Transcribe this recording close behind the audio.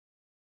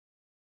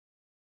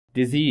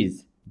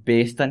Disease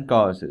based on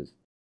causes.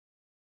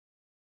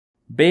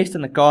 Based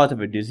on the cause of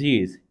a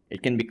disease,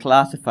 it can be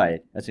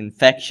classified as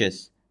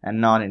infectious and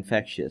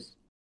non-infectious.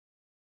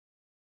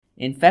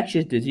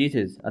 Infectious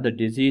diseases are the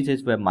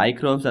diseases where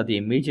microbes are the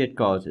immediate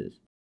causes.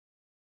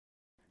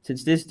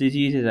 Since these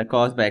diseases are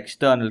caused by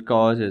external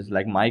causes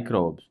like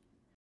microbes,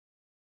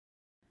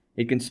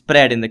 it can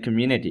spread in the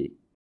community.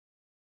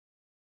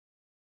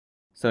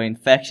 So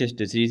infectious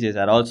diseases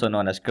are also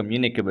known as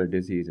communicable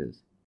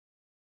diseases.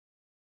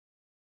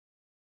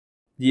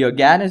 The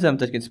organisms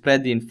that can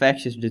spread the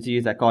infectious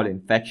disease are called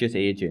infectious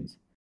agents.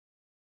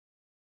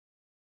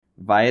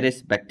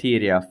 Virus,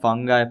 bacteria,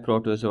 fungi,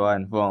 protozoa,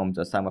 and worms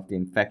are some of the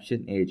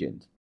infectious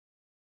agents.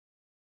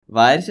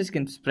 Viruses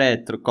can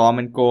spread through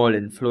common cold,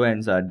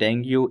 influenza,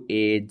 dengue,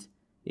 AIDS,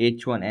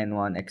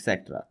 H1N1,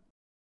 etc.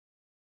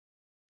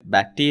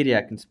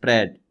 Bacteria can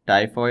spread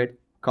typhoid,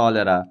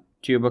 cholera,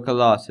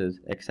 tuberculosis,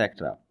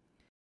 etc.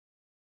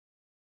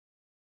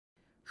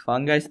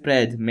 Fungi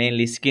spread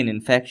mainly skin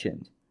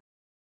infections.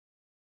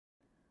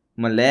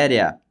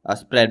 Malaria are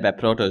spread by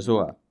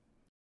protozoa.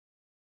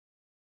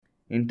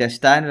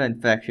 Intestinal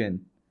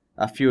infection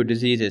are few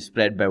diseases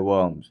spread by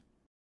worms.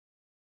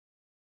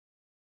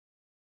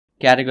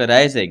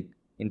 Categorizing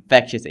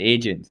infectious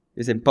agents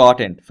is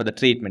important for the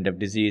treatment of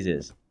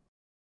diseases.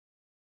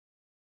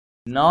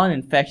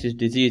 Non-infectious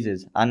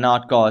diseases are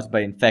not caused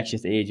by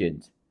infectious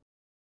agents.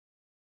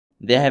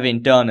 They have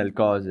internal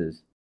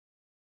causes.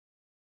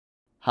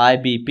 High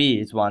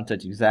BP is one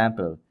such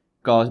example,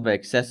 caused by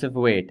excessive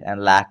weight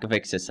and lack of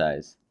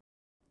exercise.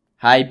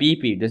 High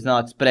BP does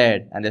not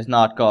spread and is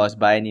not caused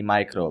by any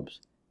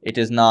microbes. It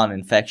is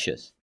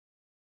non-infectious.